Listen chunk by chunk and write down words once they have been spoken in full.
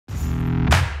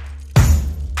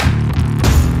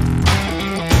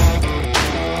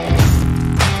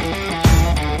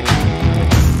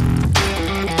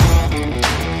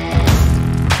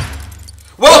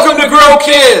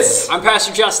kids! I'm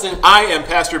Pastor Justin. I am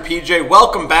Pastor PJ.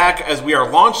 Welcome back as we are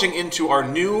launching into our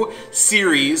new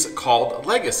series called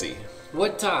Legacy.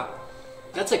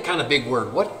 That's a kind of big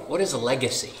word. What is a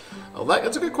legacy?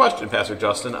 That's a good question, Pastor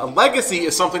Justin. A legacy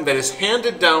is something that is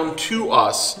handed down to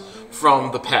us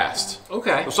from the past.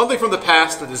 Okay. So something from the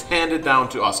past that is handed down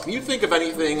to us. Can you think of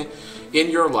anything in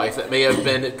your life that may have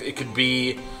been, it could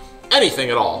be anything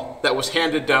at all, that was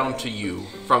handed down to you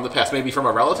from the past? Maybe from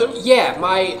a relative? Yeah,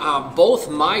 both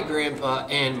my grandpa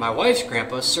and my wife's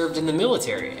grandpa served in the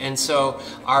military. And so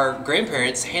our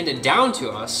grandparents handed down to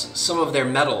us some of their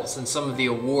medals and some of the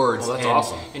awards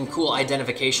and cool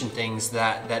identification things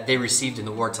that they received in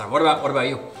the wartime. What about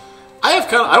you? I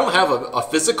don't have a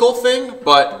physical thing,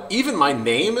 but even my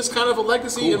name is kind of a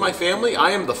legacy in my family. I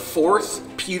am the fourth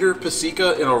Peter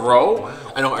Pasica in a row.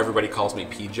 Wow. I know everybody calls me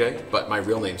PJ, but my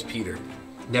real name's Peter.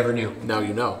 Never knew. Now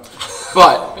you know.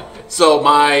 But, so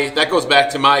that goes back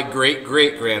to my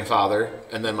great-great-grandfather,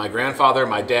 and then my grandfather,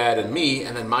 my dad, and me,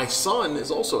 and then my son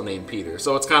is also named Peter.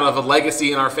 So it's kind of a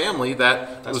legacy in our family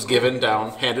that was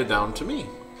handed down to me.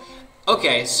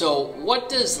 Okay, so what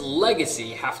does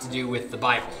legacy have to do with the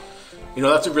Bible? You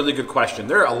know, that's a really good question.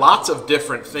 There are lots of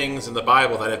different things in the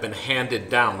Bible that have been handed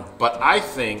down, but I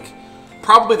think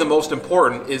probably the most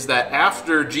important is that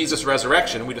after Jesus'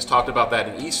 resurrection, we just talked about that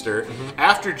in Easter,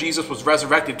 after Jesus was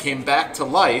resurrected, came back to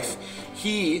life,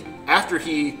 after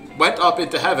he went up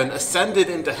into heaven, ascended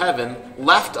into heaven,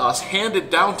 left us, handed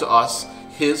down to us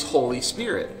his Holy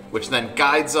Spirit, which then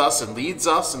guides us and leads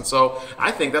us. And so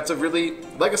I think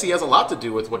legacy has a lot to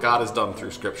do with what God has done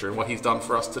through Scripture and what he's done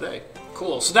for us today.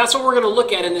 Cool. So that's what we're going to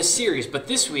look at in this series. But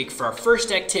this week, for our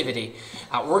first activity,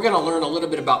 we're going to learn a little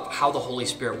bit about how the Holy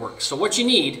Spirit works. So what you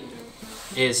need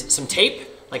is some tape,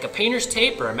 like a painter's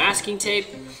tape or a masking tape.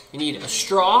 You need a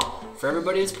straw for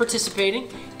everybody that's participating,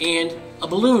 and a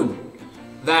balloon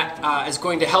that is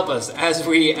going to help us as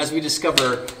we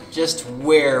discover just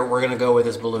where we're going to go with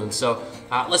this balloon. So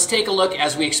let's take a look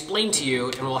as we explain to you,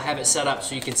 and we'll have it set up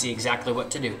so you can see exactly what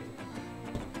to do.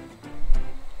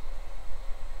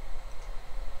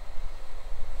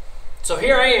 So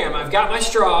here I am. I've got my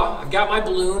straw, I've got my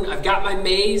balloon, I've got my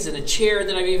maze, and a chair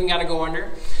that I've even got to go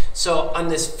under. So on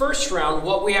this first round,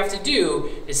 what we have to do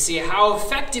is see how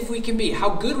effective we can be, how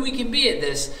good we can be at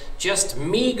this, just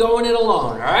me going it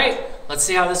alone, all right? Let's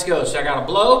see how this goes. So I got to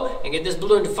blow and get this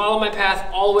balloon to follow my path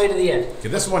all the way to the end. Okay,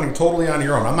 this one you're totally on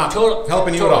your own. I'm not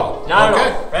helping you at all. Not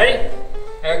at all. Ready?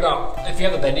 There we go. If you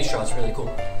have a bendy straw, it's really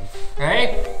cool.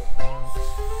 Ready?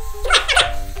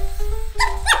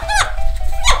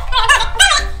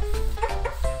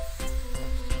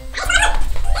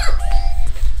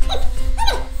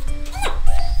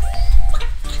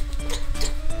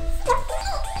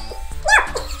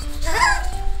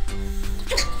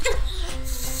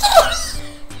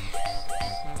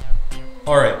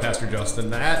 All right, Pastor Justin,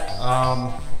 that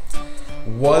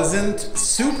wasn't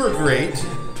super great,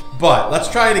 but let's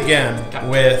try it again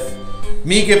with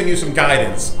me giving you some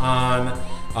guidance on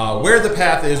where the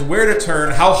path is, where to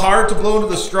turn, how hard to blow into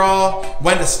the straw,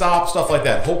 when to stop, stuff like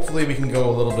that. Hopefully we can go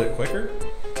a little bit quicker.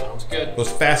 Sounds good. Go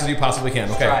as fast as you possibly can.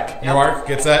 Okay, try it. Your mark,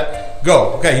 get set,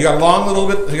 go. Okay, you got a long little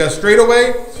bit, you got a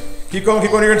straightaway. Keep going,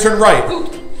 you're going to turn right.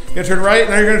 You're going to turn right,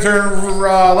 now you're going to turn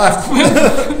left.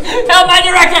 Help my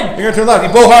direction! You're going to turn left,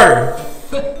 you blow harder.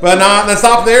 But not, then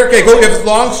stop there. Okay, go, if it's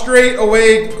long, straight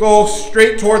away, go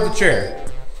straight toward the chair.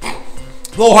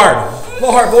 Blow hard,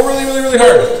 blow really, really, really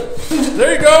hard.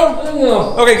 There you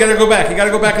go. Okay, you gotta go back. You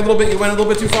gotta go back a little bit. You went a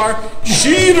little bit too far.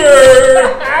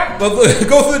 Cheater! But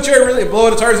go through the chair, really. Blow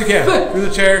it as hard as you can. Through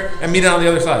the chair and meet it on the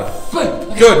other side.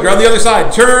 Good, you're on the other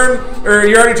side. Turn, or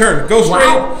you already turned. Go straight.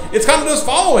 Wow. It's kind of just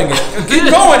following it.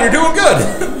 Keep going, you're doing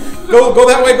good. Go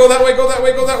that way, go that way, go that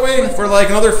way, go that way for like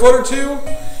another foot or two.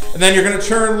 And then you're gonna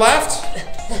turn left,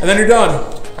 and then you're done.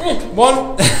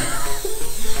 One.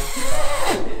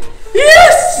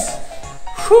 Yes!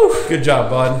 Whew. Good job,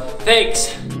 bud.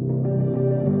 Thanks.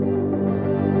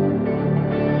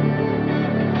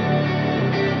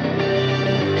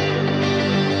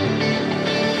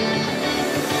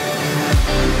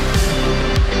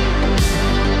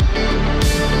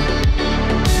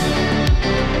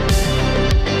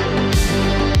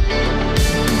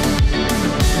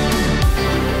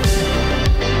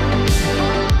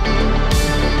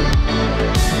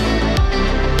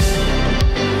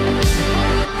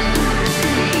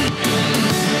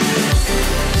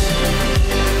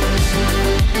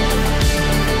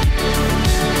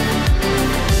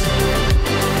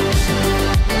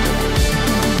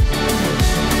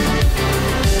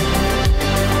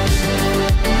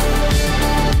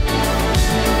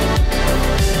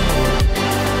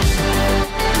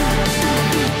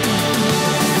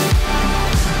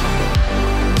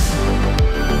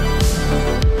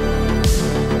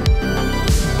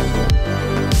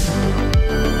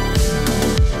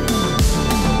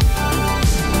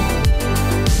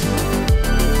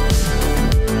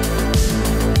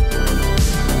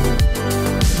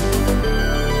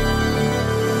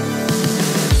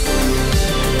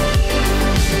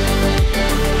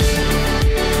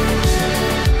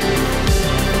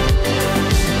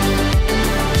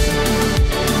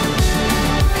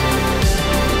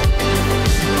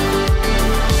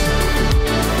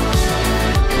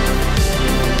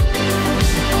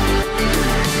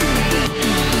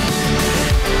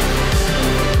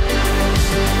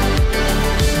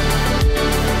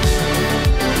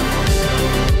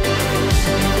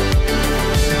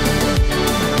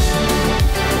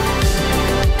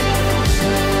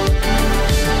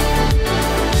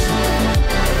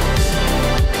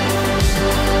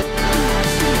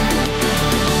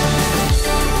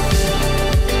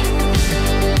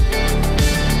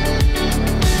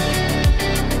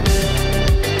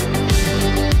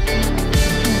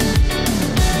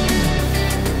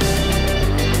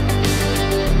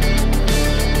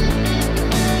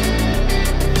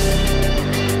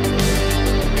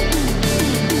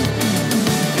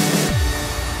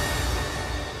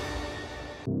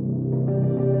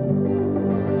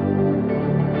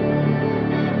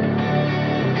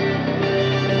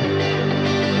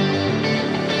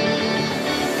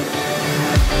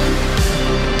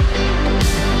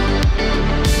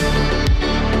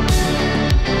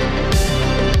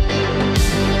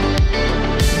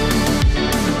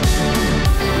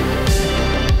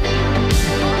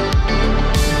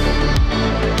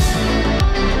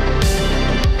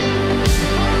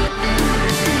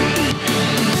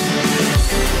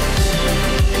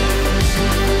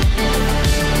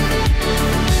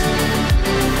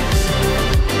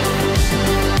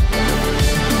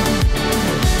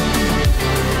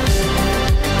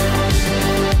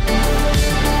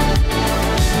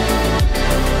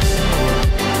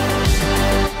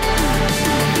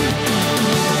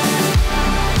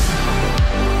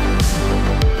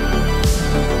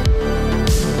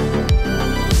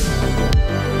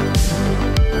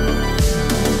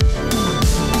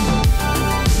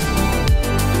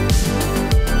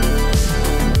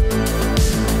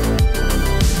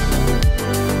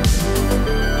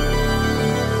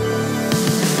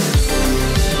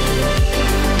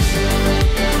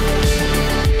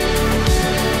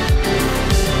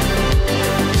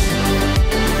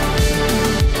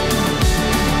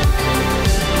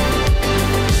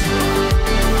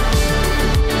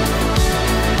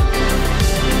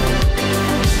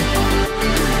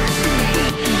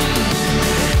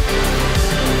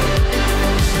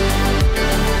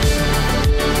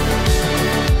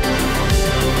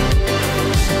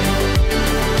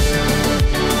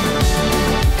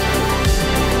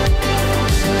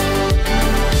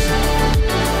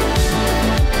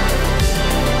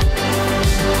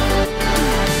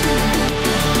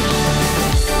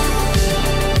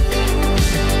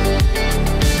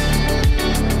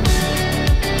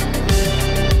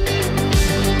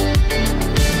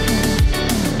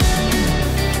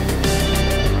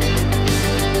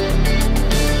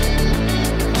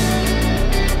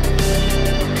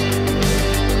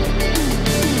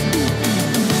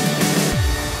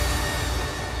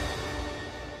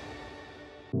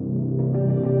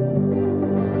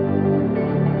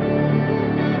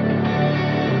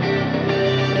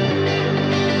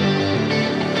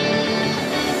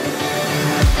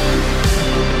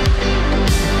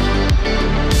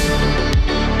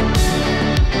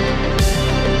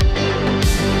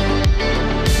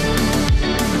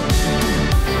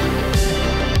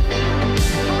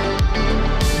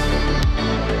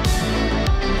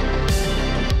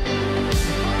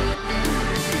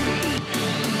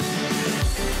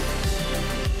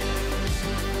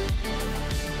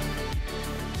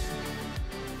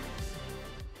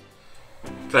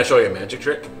 Can I show you a magic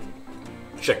trick?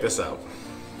 Check this out.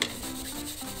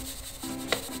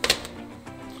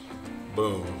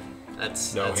 Boom.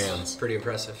 That's hands. Pretty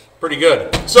impressive. Pretty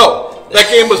good. So, that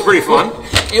game was pretty fun.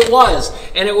 It was.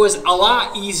 And it was a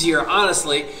lot easier,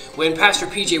 honestly, when Pastor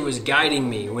PJ was guiding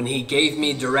me, when he gave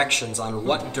me directions on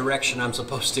what direction I'm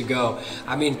supposed to go.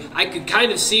 I mean, I could kind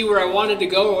of see where I wanted to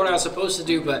go or what I was supposed to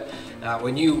do, but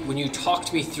when you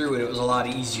talked me through it, it was a lot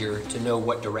easier to know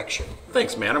what direction.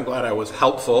 Thanks, man. I'm glad I was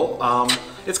helpful.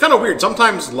 It's kind of weird.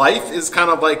 Sometimes life is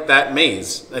kind of like that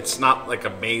maze. It's not like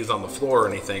a maze on the floor or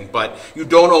anything, but you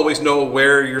don't always know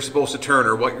where you're supposed to turn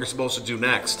or what you're supposed to do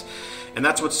next. And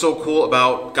that's what's so cool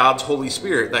about God's Holy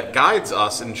Spirit that guides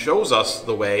us and shows us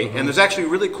the way. And there's actually a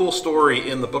really cool story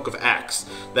in the book of Acts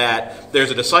that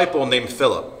there's a disciple named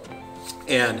Philip.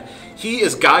 And he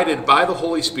is guided by the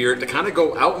Holy Spirit to kind of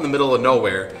go out in the middle of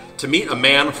nowhere to meet a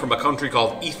man from a country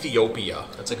called Ethiopia.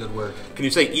 That's a good word. Can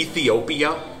you say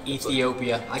Ethiopia?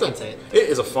 Ethiopia. I can say it. It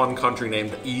is a fun country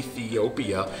named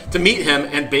Ethiopia. To meet him,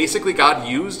 and basically God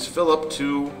used Philip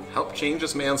to help change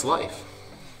this man's life.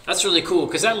 That's really cool,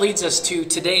 because that leads us to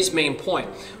today's main point,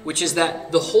 which is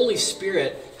that the Holy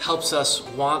Spirit helps us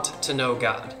want to know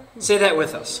God. Say that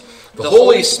with us. The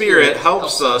Holy Spirit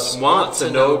helps us want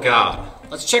to know God.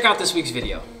 Let's check out this week's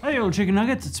video. Hey, old chicken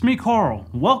nuggets, it's me, Carl.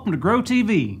 Welcome to Grow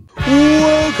TV.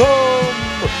 Welcome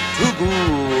to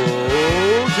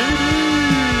Grow TV.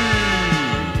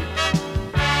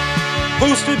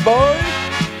 Hosted by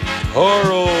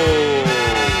Carl,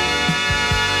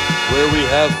 where we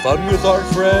have fun with our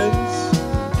friends,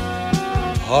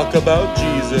 talk about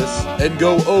Jesus, and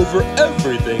go over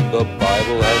everything the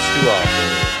Bible has to offer.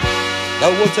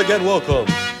 Now, once again, welcome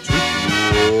to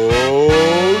Grow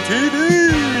TV.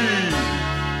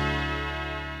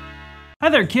 Hi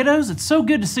there, kiddos. It's so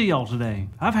good to see y'all today.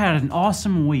 I've had an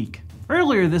awesome week.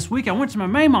 Earlier this week, I went to my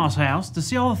Mayma's house to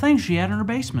see all the things she had in her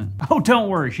basement. Oh, don't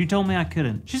worry, she told me I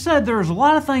couldn't. She said there was a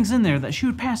lot of things in there that she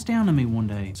would pass down to me one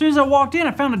day. As soon as I walked in,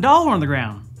 I found $1 on the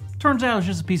ground. Turns out it was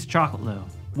just a piece of chocolate though,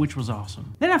 which was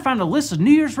awesome. Then I found a list of New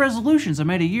Year's resolutions I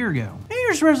made a year ago. New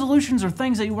Year's resolutions are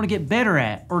things that you want to get better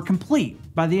at or complete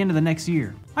by the end of the next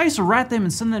year. I used to write them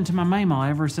and send them to my Mayma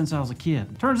ever since I was a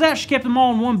kid. Turns out she kept them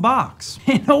all in one box.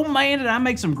 And oh man, did I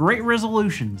make some great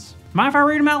resolutions. Mind if I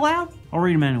read them out loud? I'll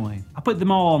read them anyway. I put them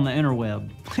all on the interweb.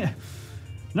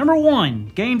 Number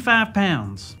 1, gain 5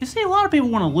 pounds. You see, a lot of people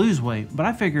want to lose weight, but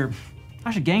I figure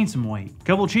I should gain some weight.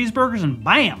 Couple of cheeseburgers and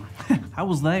bam, I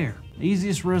was there.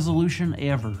 Easiest resolution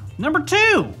ever. Number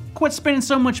 2, quit spending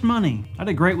so much money. I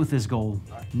did great with this goal.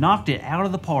 Knocked it out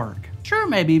of the park. Sure,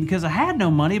 maybe because I had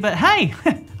no money, but hey,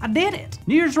 I did it.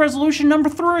 New Year's resolution number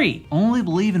 3, only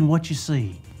believe in what you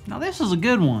see. Now this is a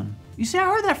good one. You see, I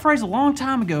heard that phrase a long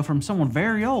time ago from someone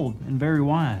very old and very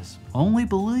wise. Only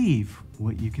believe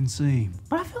what you can see.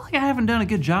 But I feel like I haven't done a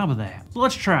good job of that. So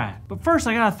let's try it. But first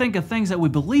I gotta think of things that we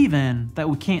believe in that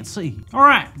we can't see. All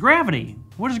right, gravity.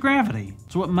 What is gravity?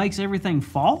 It's what makes everything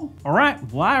fall? All right,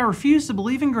 well, I refuse to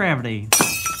believe in gravity.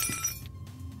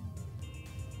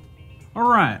 All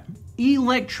right,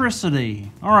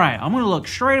 electricity. All right, I'm gonna look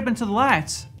straight up into the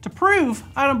lights to prove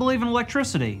I don't believe in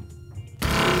electricity.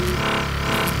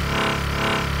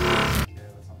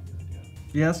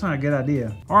 Yeah, that's not a good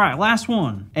idea. All right, last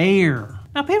one, air.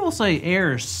 Now people say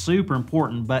air is super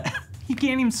important, but you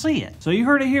can't even see it. So you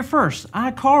heard it here first.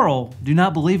 I, Carl, do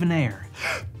not believe in air.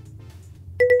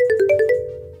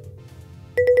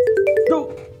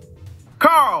 No.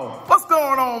 Carl, what's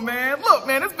going on, man? Look,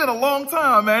 man, it's been a long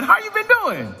time, man. How you been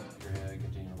doing?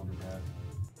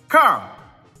 Carl,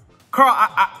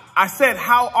 I said,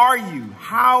 how are you?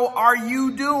 How are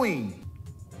you doing?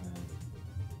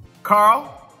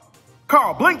 Carl,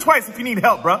 blink twice if you need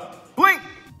help, bro. Blink.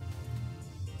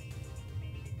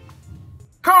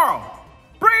 Carl,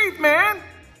 breathe, man.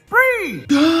 Breathe.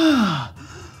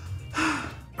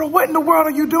 Bro, what in the world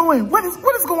are you doing? What is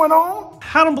going on?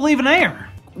 I don't believe in air.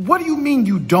 What do you mean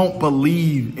you don't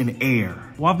believe in air?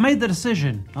 Well, I've made the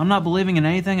decision. I'm not believing in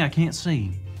anything I can't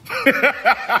see.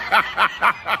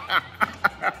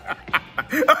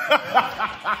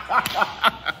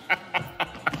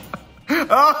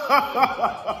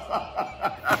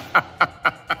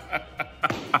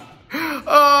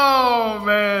 Oh,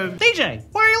 man. DJ,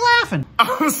 why are you laughing?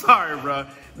 I'm sorry, bro.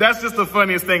 That's just the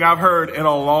funniest thing I've heard in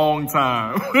a long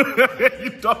time.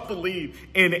 You don't believe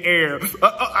in air.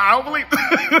 I don't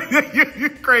believe. You're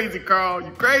crazy, Carl.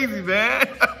 You're crazy, man.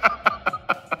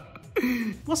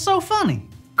 What's so funny?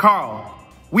 Carl,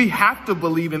 we have to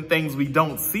believe in things we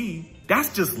don't see.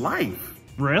 That's just life.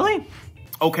 Really?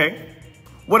 Okay.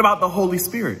 What about the Holy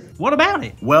Spirit? What about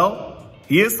it? Well,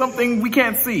 he is something we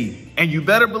can't see, and you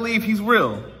better believe he's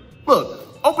real.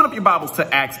 Look, Open up your Bibles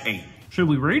to Acts 8. Should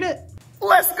we read it?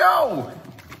 Let's go.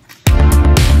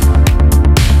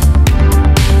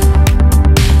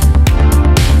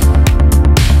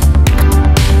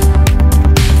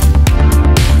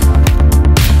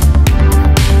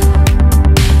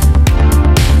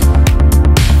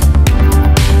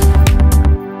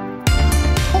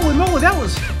 Holy moly, that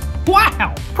was...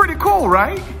 Wow! Pretty cool,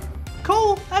 right?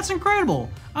 Cool, that's incredible.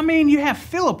 I mean, you have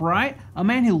Philip, right? A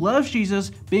man who loves Jesus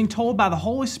being told by the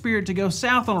Holy Spirit to go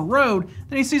south on a road.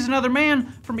 Then he sees another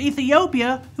man from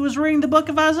Ethiopia who is reading the book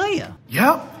of Isaiah.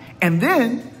 Yep. And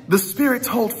then the Spirit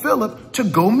told Philip to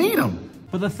go meet him.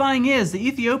 But the thing is, the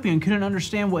Ethiopian couldn't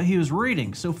understand what he was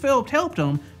reading, so Philip helped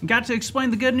him and got to explain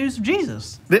the good news of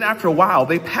Jesus. Then after a while,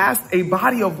 they passed a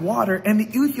body of water, and the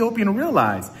Ethiopian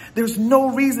realized there's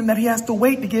no reason that he has to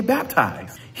wait to get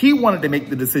baptized. He wanted to make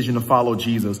the decision to follow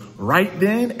Jesus right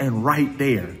then and right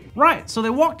there. Right, so they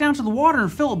walked down to the water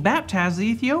and Philip baptized the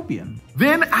Ethiopian.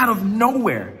 Then out of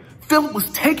nowhere, Philip was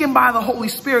taken by the Holy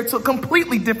Spirit to a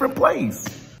completely different place.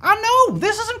 I know,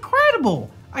 this is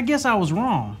incredible. I guess I was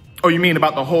wrong. Oh, you mean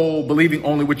about the whole believing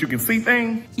only what you can see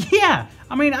thing? Yeah,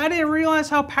 I mean, I didn't realize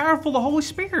how powerful the Holy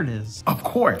Spirit is. Of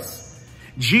course.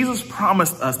 Jesus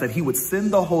promised us that he would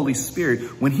send the Holy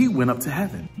Spirit when he went up to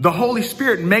heaven. The Holy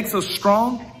Spirit makes us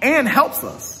strong and helps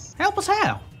us. Help us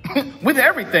how? With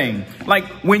everything. Like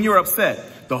when you're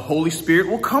upset, the Holy Spirit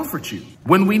will comfort you.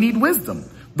 When we need wisdom,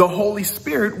 the Holy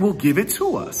Spirit will give it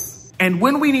to us. And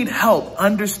when we need help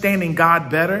understanding God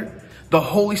better, the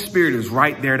Holy Spirit is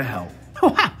right there to help.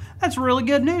 Wow, that's really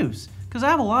good news, because I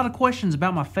have a lot of questions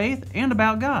about my faith and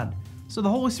about God. So the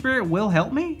Holy Spirit will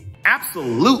help me?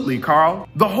 Absolutely, Carl.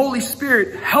 The Holy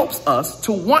Spirit helps us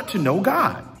to want to know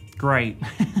God. Great.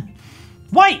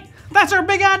 Wait, that's our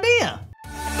big idea.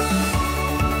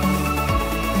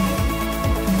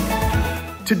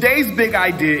 Today's big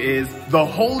idea is the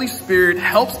Holy Spirit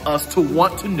helps us to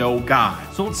want to know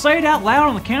God. So let's say it out loud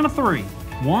on the count of 3.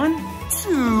 1,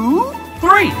 2,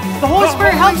 3. The Holy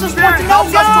Spirit helps us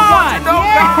want to know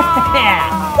God.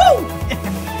 Yeah.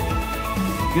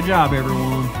 Woo! Good job,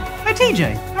 everyone. Hey,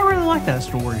 TJ, I really like that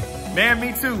story. Man,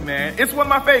 me too, man. It's one of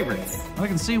my favorites. I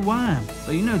can see why.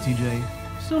 But you know, TJ,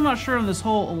 still not sure on this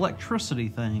whole electricity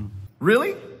thing.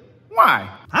 Really? Why?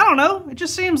 I don't know. It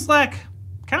just seems like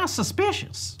kind of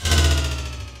suspicious.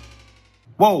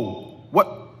 Whoa,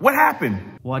 what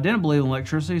happened? Well, I didn't believe in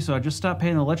electricity, so I just stopped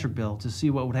paying the electric bill to see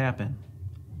what would happen.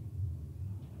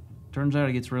 Turns out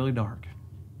it gets really dark.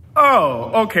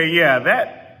 Oh, okay, yeah,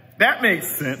 that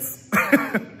makes sense.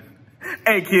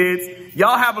 Hey kids,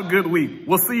 y'all have a good week.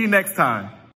 We'll see you next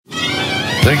time.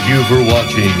 Thank you for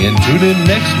watching, and tune in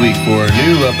next week for a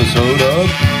new episode of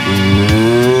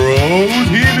Grow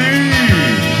TV.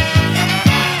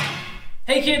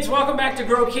 Hey kids, welcome back to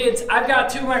Grow Kids. I've got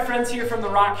 2 of my friends here from The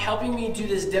Rock helping me do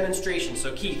this demonstration.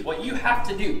 So Keith, what you have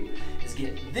to do is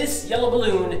get this yellow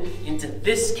balloon into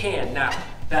this can. Now,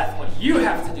 Beth, what you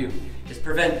have to do is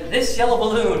prevent this yellow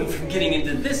balloon from getting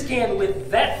into this can with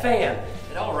that fan.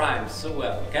 It all rhymes so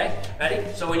well, okay? Ready?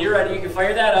 So when you're ready, you can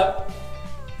fire that up.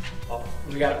 Oh,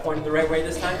 we got it pointed the right way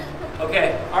this time?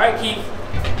 Okay, all right, Keith.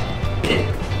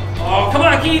 Oh, come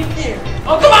on, Keith.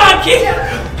 Oh, come on, Keith.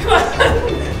 Come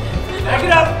on. Back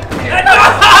it up.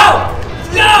 No!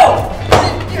 No!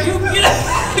 You get it.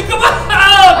 Come on.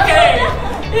 Okay.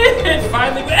 It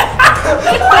finally went.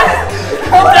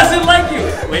 It doesn't like you.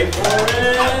 Wait for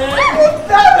it.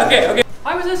 Okay, okay.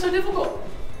 Why was that so difficult?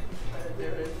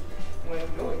 There is wind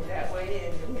going that way,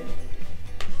 and the wind.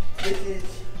 This is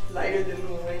lighter than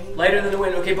the wind. Lighter than the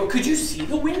wind. Okay, but could you see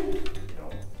the wind? No,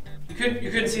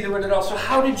 You couldn't see the wind at all. So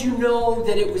how did you know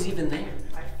that it was even there?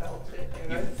 I felt it.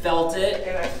 And You felt it.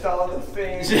 I saw the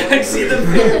thing. I see the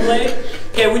fan blade.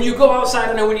 Okay, when you go outside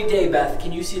on a windy day, Beth,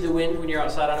 can you see the wind when you're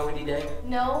outside on a windy day?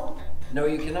 No, No,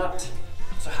 you cannot.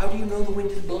 So how do you know the wind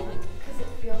is blowing? because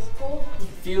it feels cool. It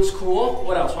feels cool.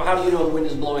 What else? Well, how do you know the wind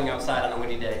is blowing outside on a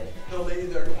windy day? The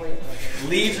leaves are going.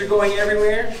 Leaves are going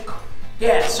everywhere.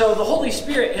 Yeah, so the Holy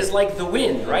Spirit is like the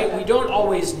wind, right? We don't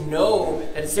always know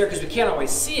that it's there because we can't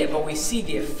always see it, but we see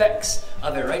the effects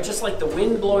of it, right? Just like the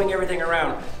wind blowing everything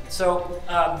around. So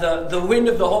the wind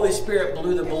of the Holy Spirit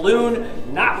blew the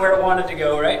balloon not where it wanted to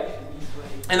go, right?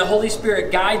 And the Holy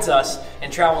Spirit guides us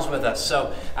and travels with us.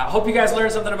 So I hope you guys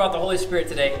learned something about the Holy Spirit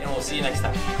today, and we'll see you next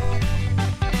time.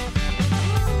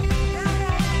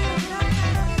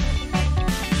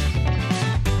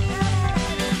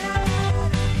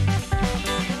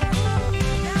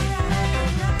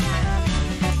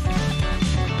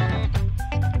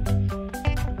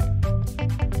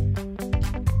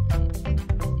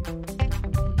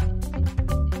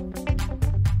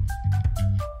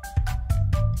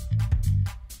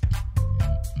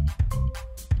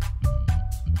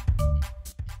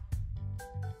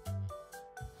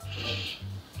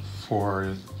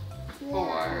 for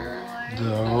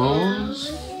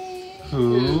those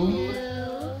who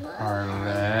are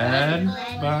led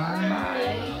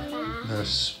by the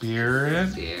Spirit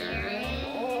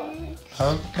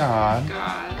of God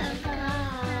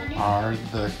are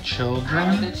the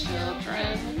children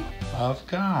of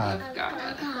God.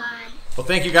 Well,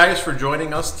 thank you guys for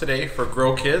joining us today for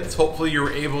Grow Kids. Hopefully you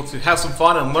were able to have some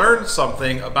fun and learn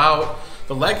something about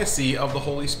the legacy of the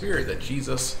Holy Spirit that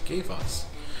Jesus gave us.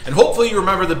 And hopefully you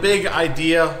remember the big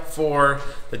idea for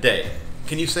the day.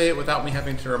 Can you say it without me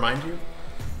having to remind you?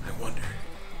 I wonder.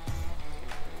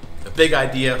 The big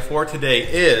idea for today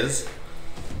is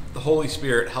the Holy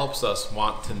Spirit helps us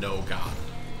want to know God.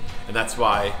 And that's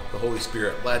why the Holy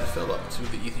Spirit led Philip to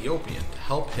the Ethiopian, to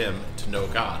help him to know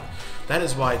God. That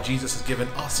is why Jesus has given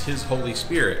us his Holy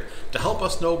Spirit, to help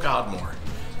us know God more.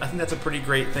 I think that's a pretty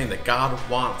great thing, that God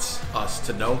wants us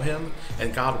to know him,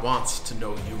 and God wants to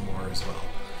know you more as well.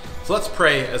 So let's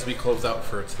pray as we close out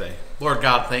for today. Lord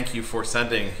God, thank you for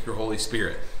sending your Holy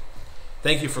Spirit.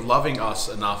 Thank you for loving us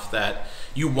enough that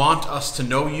you want us to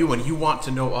know you and you want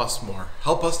to know us more.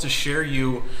 Help us to share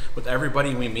you with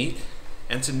everybody we meet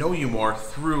and to know you more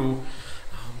through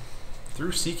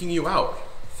seeking you out,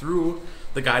 through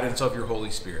the guidance of your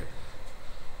Holy Spirit.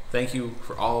 Thank you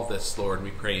for all of this, Lord. We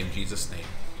pray in Jesus' name.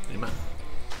 Amen.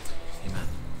 Amen.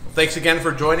 Well, thanks again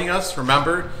for joining us.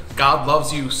 Remember, God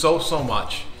loves you so, so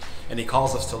much, and he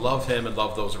calls us to love him and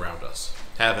love those around us.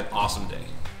 Have an awesome day.